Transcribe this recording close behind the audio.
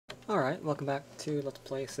Alright, welcome back to Let's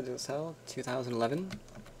Play City of Hell 2011.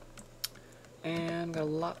 And got a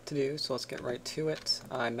lot to do, so let's get right to it.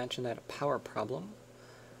 I mentioned I had a power problem.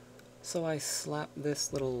 So I slapped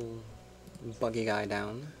this little buggy guy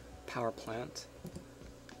down. Power plant.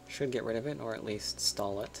 Should get rid of it, or at least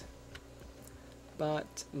stall it.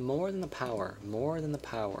 But more than the power,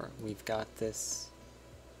 we've got this...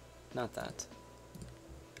 Not that.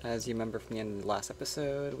 As you remember from the end of the last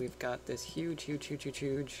episode, we've got this huge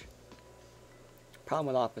problem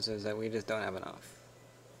with offices is that we just don't have enough.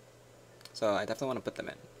 So I definitely want to put them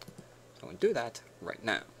in. So I'm going to do that right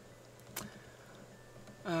now.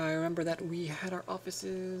 I remember that we had our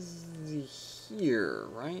offices here,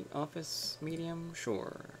 right? Office, medium,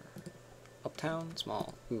 sure. Uptown,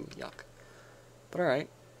 small. Ooh, yuck. But alright.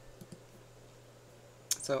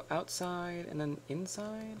 So outside and then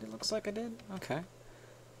inside, it looks like I did? Okay.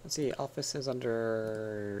 Let's see, office is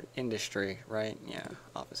under industry, right? Yeah,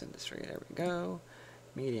 office industry, there we go.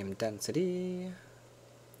 Medium density.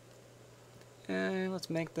 And let's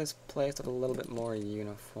make this place look a little bit more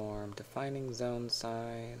uniform. Defining zone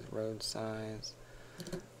size, road size.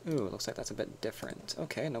 Ooh, looks like that's a bit different.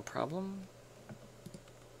 Okay, no problem.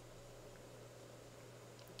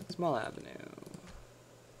 Small avenue.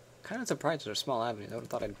 Kind of surprised they're small avenues. I would have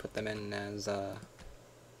thought I'd put them in as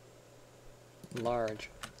large.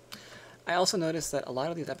 I also noticed that a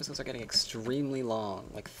lot of these episodes are getting extremely long,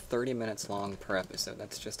 like 30 minutes long per episode.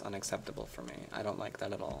 That's just unacceptable for me. I don't like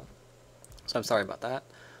that at all. So I'm sorry about that.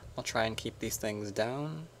 I'll try and keep these things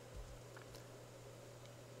down.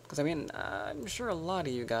 Because, I mean, I'm sure a lot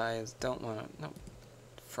of you guys don't want to... No,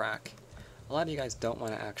 frack. A lot of you guys don't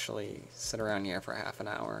want to actually sit around here for half an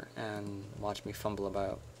hour and watch me fumble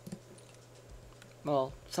about.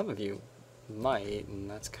 Well, some of you might, and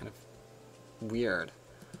that's kind of weird.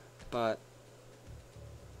 But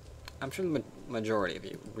I'm sure the majority of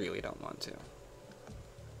you really don't want to.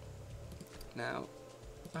 Now,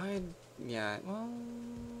 yeah.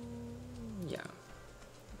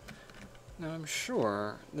 Now I'm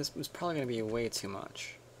sure this was probably going to be way too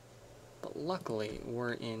much. But luckily,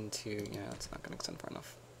 we're into, yeah, it's not going to extend far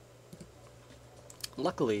enough.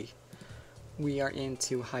 Luckily, we are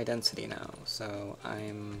into high density now, so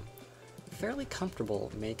I'm fairly comfortable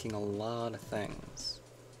making a lot of things.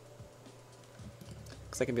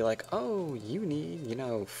 Because I can be like, oh, you need,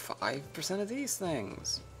 5% of these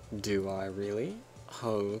things. Do I really?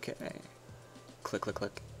 Okay. Click, click,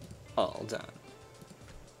 click. All done.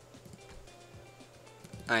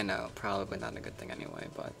 I know, probably not a good thing anyway,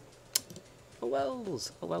 but... A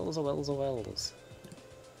wells! A wells, a wells, a wells.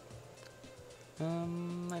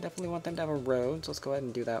 I definitely want them to have a road, so let's go ahead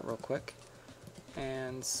and do that real quick.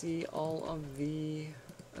 And see all of the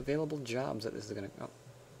available jobs that this is gonna... Oh.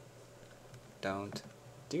 Don't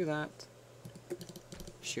do that.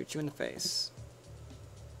 Shoot you in the face.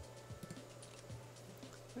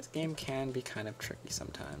 This game can be kind of tricky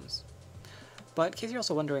sometimes. But in case you're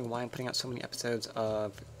also wondering why I'm putting out so many episodes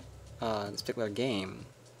of this particular game,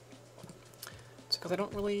 it's because I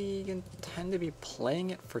don't really intend to be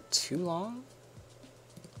playing it for too long.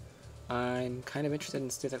 I'm kind of interested in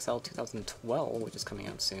City of Hell 2012, which is coming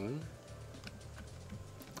out soon.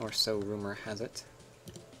 Or so rumor has it.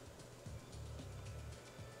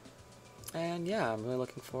 And yeah, I'm really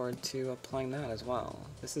looking forward to playing that as well.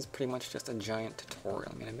 This is pretty much just a giant tutorial.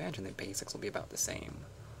 I mean, I imagine the basics will be about the same.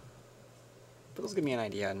 But this will give me an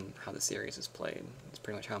idea on how the series is played. It's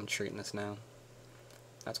pretty much how I'm treating this now.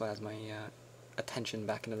 That's what has my attention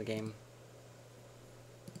back into the game.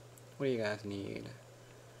 What do you guys need?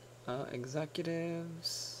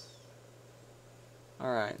 Executives.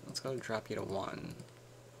 Alright, let's go drop you to 1.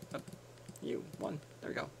 You, 1. There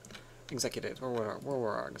we go. Executives. Where were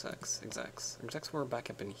our execs? Execs were back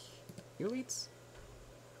up in your leads?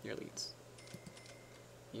 Your leads.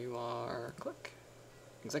 You are... Click.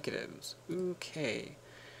 Executives. Okay.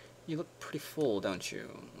 You look pretty full, don't you?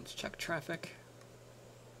 Let's check traffic.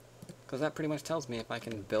 Because that pretty much tells me if I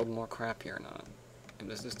can build more crap here or not. If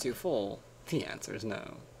this is too full, the answer is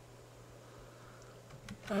no.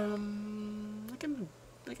 I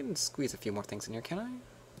can squeeze a few more things in here, can I?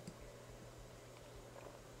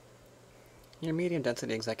 You're medium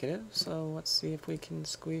density executive, so let's see if we can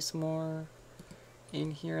squeeze some more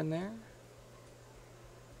in here and there.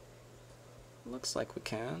 Looks like we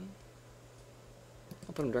can.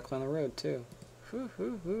 I'll put them directly on the road too. Hoo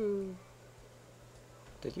hoo hoo.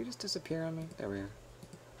 Did you just disappear on me? There we are.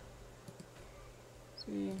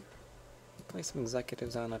 See? Place some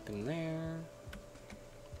executives on up in there.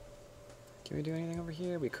 Can we do anything over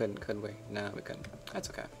here? We couldn't, could we? No, we couldn't.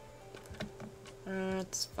 That's okay.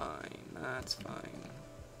 That's fine. That's fine.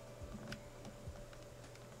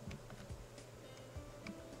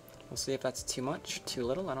 We'll see if that's too much, too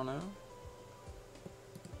little, I don't know.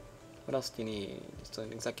 What else do you need? So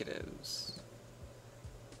executives.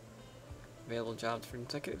 Available jobs for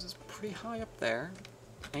executives is pretty high up there.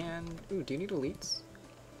 And, ooh, do you need elites?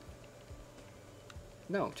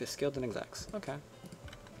 No, just skilled and execs. Okay.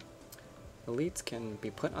 Elites can be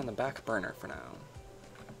put on the back burner for now.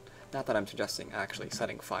 Not that I'm suggesting actually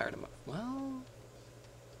setting fire to well...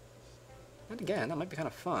 And again, that might be kind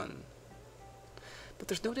of fun. But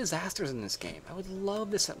there's no disasters in this game. I would love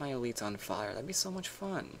to set my elites on fire. That'd be so much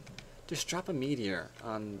fun. Just drop a meteor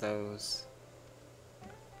on those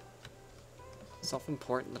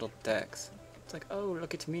self-important little dicks. It's like, oh,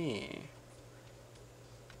 look at me.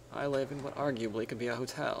 I live in what arguably could be a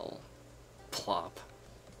hotel. Plop.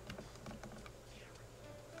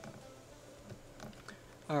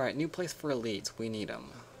 Alright, new place for elites. We need them.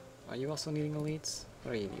 Are you also needing elites?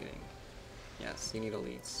 What are you needing? Yes, you need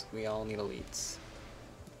elites. We all need elites.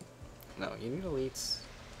 No, you need elites.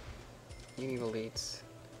 You need elites.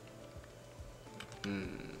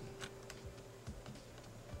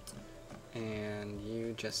 And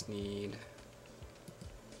you just need...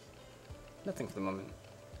 nothing for the moment.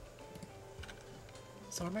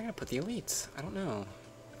 So where am I gonna put the elites? I don't know.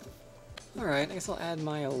 Alright, I guess I'll add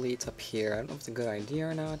my elites up here. I don't know if it's a good idea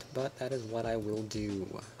or not, but that is what I will do.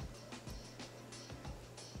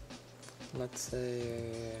 Let's say,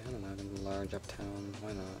 I don't know, a large uptown,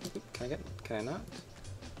 why not? Oop, can I not?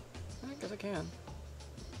 I guess I can.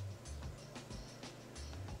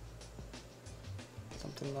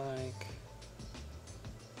 Something like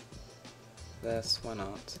this, why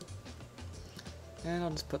not? And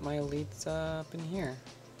I'll just put my elites up in here.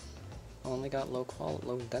 Only got low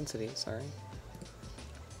density, sorry.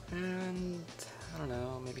 And, I don't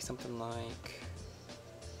know, maybe something like...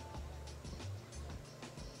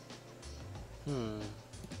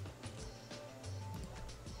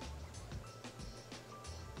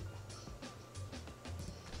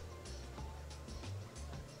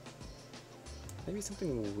 maybe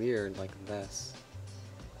something weird like this.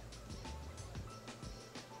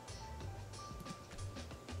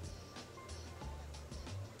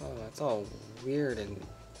 Oh, it's all weird and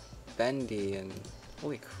bendy and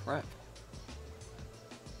holy crap.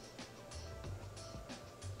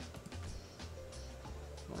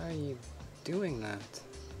 Why are you doing that?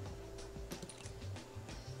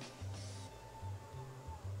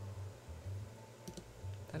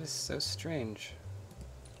 That is so strange.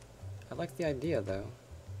 I like the idea though.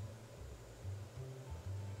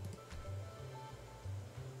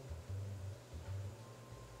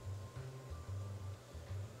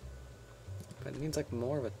 But it needs like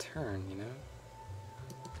more of a turn, you know?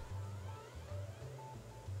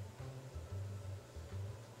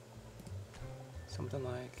 Something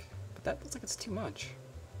like... but that looks like it's too much.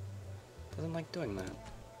 Doesn't like doing that.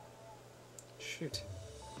 Shoot.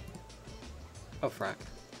 Oh, frack.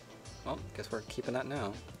 Well, guess we're keeping that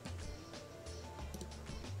now.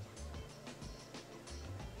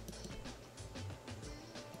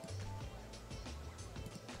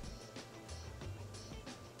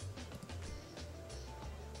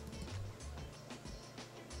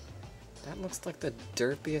 That looks like the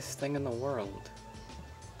derpiest thing in the world.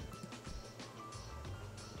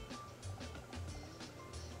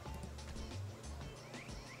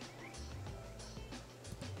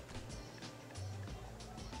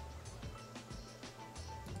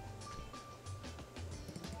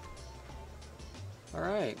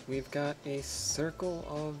 Alright, we've got a circle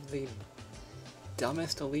of the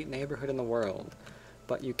dumbest elite neighborhood in the world,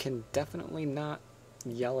 but you can definitely not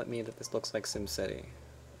yell at me that this looks like SimCity.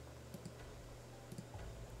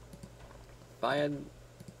 If I had...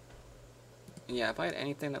 yeah, if I had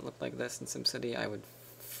anything that looked like this in SimCity, I would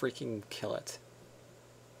freaking kill it.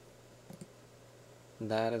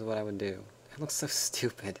 That is what I would do. It looks so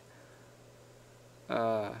stupid.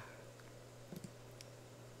 But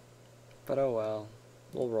oh well.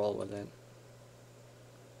 We'll roll with it.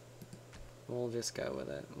 We'll just go with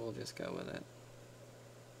it. We'll just go with it.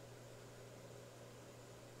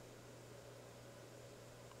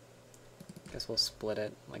 Guess we'll split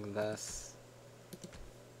it like this.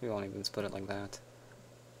 We won't even split it like that.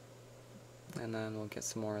 And then we'll get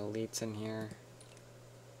some more elites in here.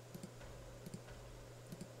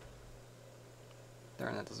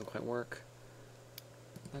 Darn, that doesn't quite work.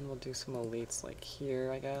 Then we'll do some elites like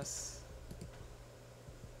here, I guess.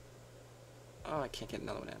 Oh, I can't get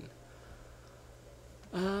another one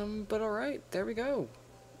in. But alright, there we go.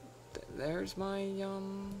 There's my,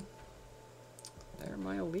 there are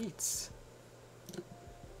my elites.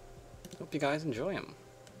 Hope you guys enjoy them.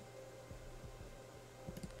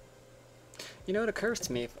 You know, it occurs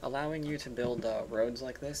to me, if allowing you to build roads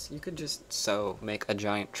like this, you could just make a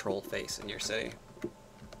giant troll face in your city.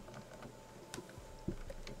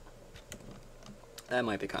 That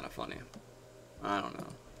might be kind of funny. I don't know.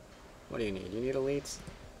 What do you need? You need elites?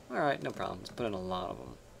 Alright, no problem. Let's put in a lot of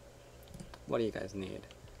them. What do you guys need?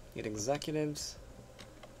 Need executives?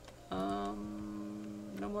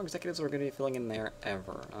 No more executives are going to be filling in there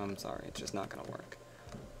ever. I'm sorry, it's just not going to work.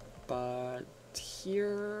 But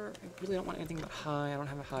here, I really don't want anything but high. I don't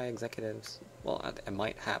have high executives. Well, I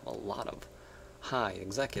might have a lot of high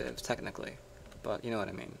executives, technically. But you know what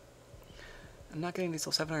I mean. I'm not getting these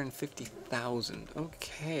till 750,000.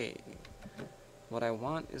 Okay. What I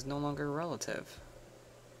want is no longer relative.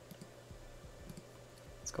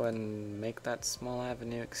 Let's go ahead and make that small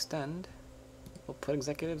avenue extend. We'll put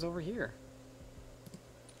executives over here.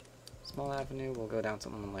 Small avenue will go down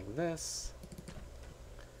something like this.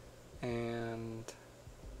 And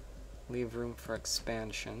leave room for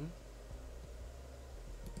expansion.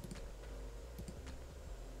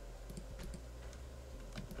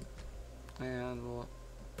 And we'll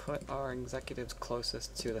put our executives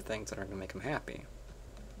closest to the things that are going to make them happy.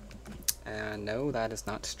 And no, that is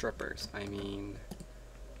not strippers. I mean,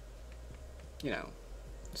 you know,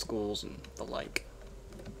 schools and the like.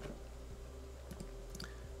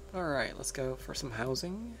 Alright, let's go for some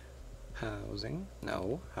housing. Housing.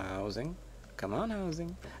 No, housing. Come on,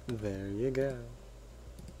 housing. There you go.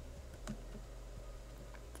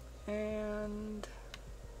 And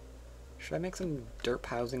should I make some derp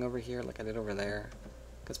housing over here like I did over there?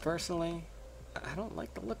 Because personally, I don't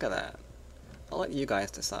like the look of that. I'll let you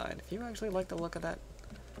guys decide. If you actually like the look of that,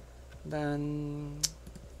 then,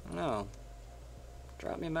 I don't know,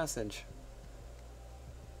 drop me a message.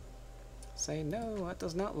 Say, no, that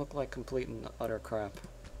does not look like complete and utter crap.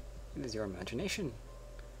 It is your imagination.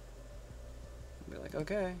 I'll be like,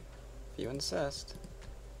 okay, if you insist.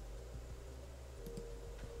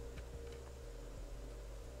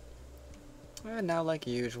 And now, like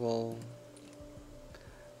usual,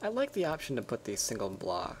 I like the option to put these single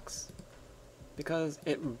blocks, because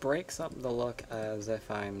it breaks up the look as if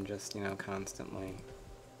I'm just, you know, constantly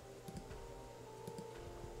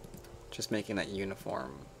just making that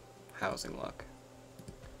uniform housing look.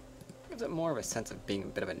 Gives it more of a sense of being a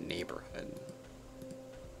bit of a neighborhood.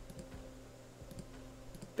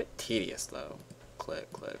 Bit tedious though.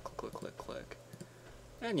 Click, click, click, click, click.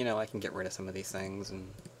 And you know, I can get rid of some of these things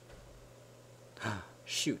and...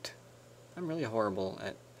 shoot. I'm really horrible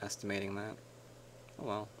at estimating that. Oh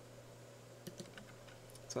well.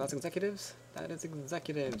 So that's executives? That is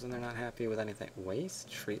executives, and they're not happy with anything.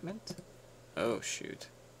 Waste treatment? Oh shoot.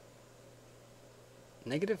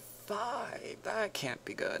 -5! That can't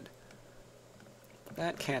be good.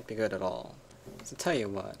 That can't be good at all. So tell you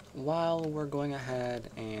what, while we're going ahead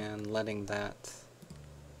and letting that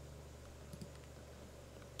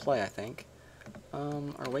play, I think,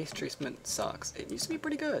 our waste treatment sucks. It used to be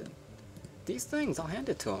pretty good. These things, I'll hand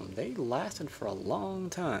it to them, they lasted for a long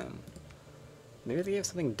time. Maybe they have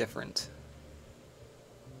something different.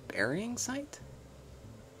 Burying site?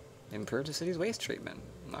 Improve the city's waste treatment.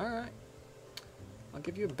 Alright. I'll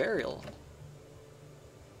give you a burial.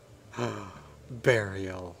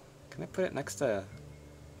 Burial. Can I put it next to...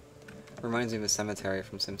 Reminds me of a cemetery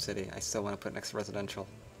from SimCity. I still want to put it next to residential.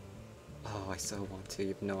 Oh, I so want to. You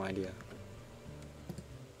have no idea.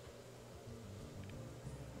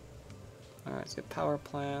 Alright, so power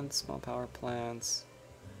plants, small power plants.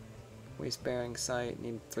 Waste bearing site.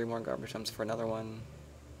 Need 3 more garbage dumps for another one.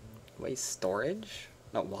 Waste storage?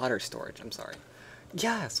 No, water storage. I'm sorry.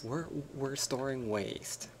 Yes, we're storing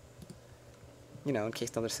waste. You know, in case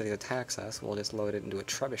another city attacks us, we'll just load it into a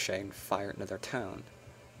trebuchet and fire it into their town.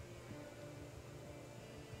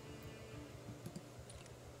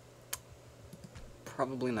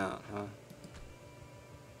 Probably not, huh?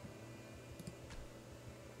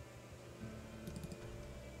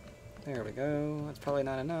 There we go. That's probably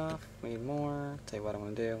not enough. We need more. Tell you what I'm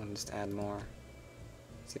gonna do. I'm gonna just add more.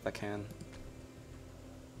 See if I can.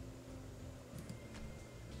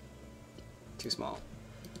 Too small.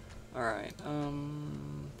 Alright,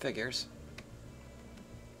 figures.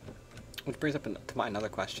 Which brings up to my another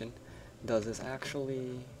question. Does this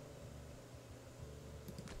actually...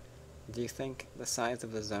 Do you think the size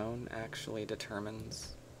of the zone actually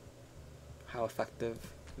determines how effective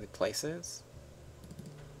the place is?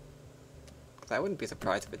 Because I wouldn't be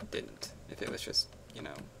surprised if it didn't. If it was just, you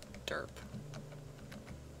know, derp.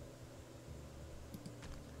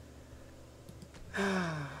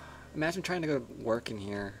 Imagine trying to go to work in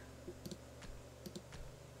here.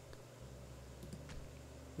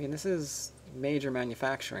 I mean, this is major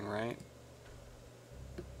manufacturing, right?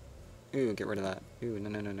 Ooh, get rid of that. Ooh, no,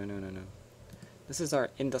 no, no, no, no, no, no. This is our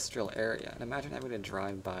industrial area, and imagine having to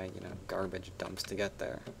drive by, you know, garbage dumps to get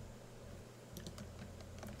there.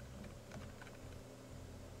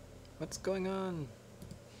 What's going on?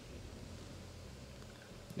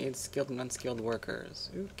 Need skilled and unskilled workers.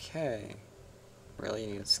 Okay. Really?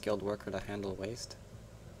 You need a skilled worker to handle waste?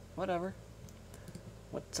 Whatever.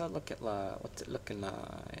 What's it looking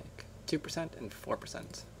like? 2% and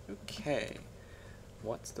 4%. Okay.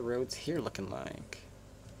 What's the roads here looking like?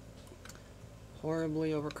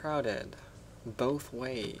 Horribly overcrowded. Both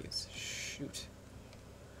ways. Shoot.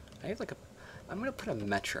 I have like a... I'm gonna put a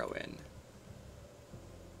metro in.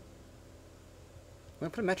 I'm gonna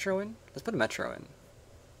put a metro in? Let's put a metro in.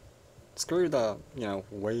 Screw the, you know,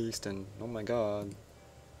 waste and, oh my god,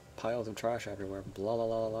 piles of trash everywhere, blah blah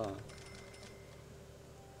blah blah.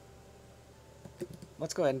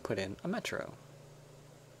 Let's go ahead and put in a metro.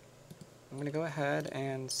 I'm gonna go ahead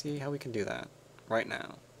and see how we can do that right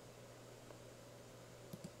now.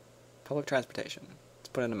 Public transportation. Let's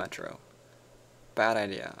put in a metro. Bad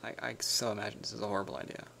idea. I so imagine this is a horrible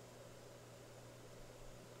idea.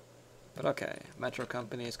 But okay, metro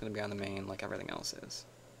company is gonna be on the main like everything else is.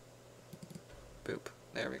 Boop.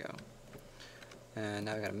 There we go. And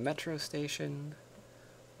now we got a metro station.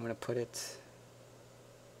 I'm gonna put it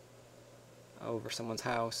over someone's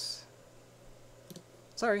house.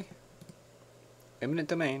 Sorry. Eminent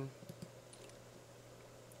domain.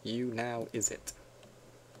 You now is it.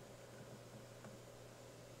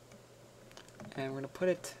 And we're gonna put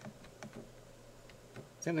it...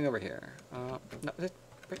 Same thing over here. No, wait,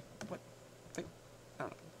 what? Wait, I don't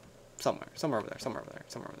know. Somewhere over there, somewhere over there,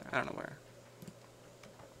 somewhere over there. I don't know where.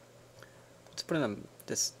 Let's put in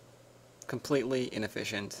this completely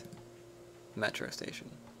inefficient metro station.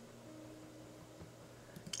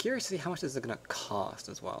 Curious to see how much this is going to cost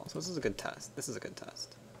as well. So this is a good test. This is a good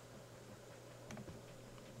test.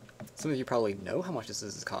 Some of you probably know how much this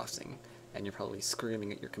is costing, and you're probably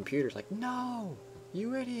screaming at your computers like, "No!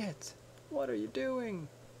 You idiot! What are you doing?"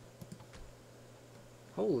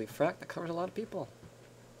 Holy frack, that covers a lot of people.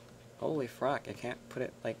 Holy frack, I can't put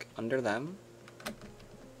it, like, under them?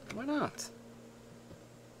 Why not?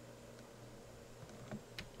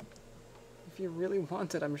 If you really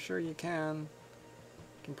want it, I'm sure you can.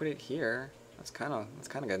 You can put it here. That's kind of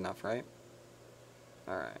good enough, right?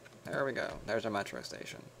 Alright, there we go. There's our metro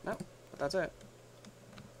station. Nope, but that's it.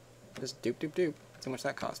 Just doop doop doop. See how much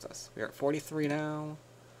that cost us. We're at 43 now.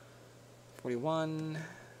 41.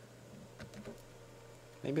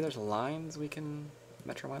 Maybe there's lines we can...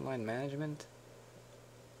 Metro line management.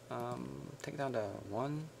 Take it down to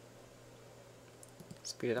 1.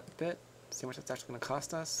 Speed it up a bit. See how much that's actually going to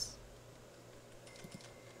cost us.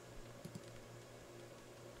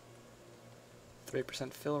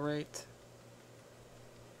 %3 fill rate.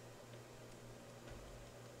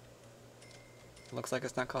 Looks like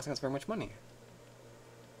it's not costing us very much money.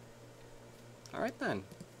 Alright then.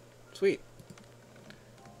 Sweet.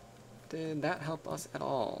 Did that help us at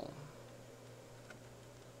all?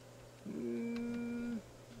 I'm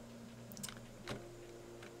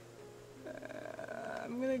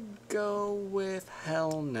gonna go with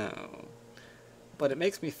hell no. But it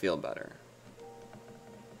makes me feel better.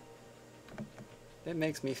 It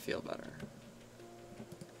makes me feel better.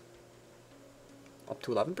 Up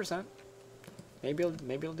to 11%. Maybe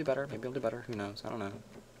it'll do better. Maybe it'll do better. Who knows? I don't know.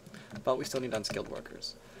 But we still need unskilled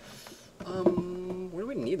workers. Where do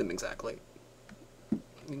we need them exactly? I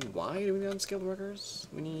mean, why do we need unskilled workers?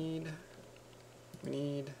 We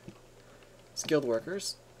need skilled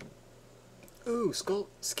workers. Ooh, skilled.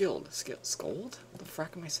 What the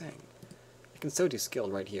frack am I saying? I can so do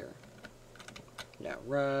skilled right here. Yeah,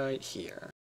 right here.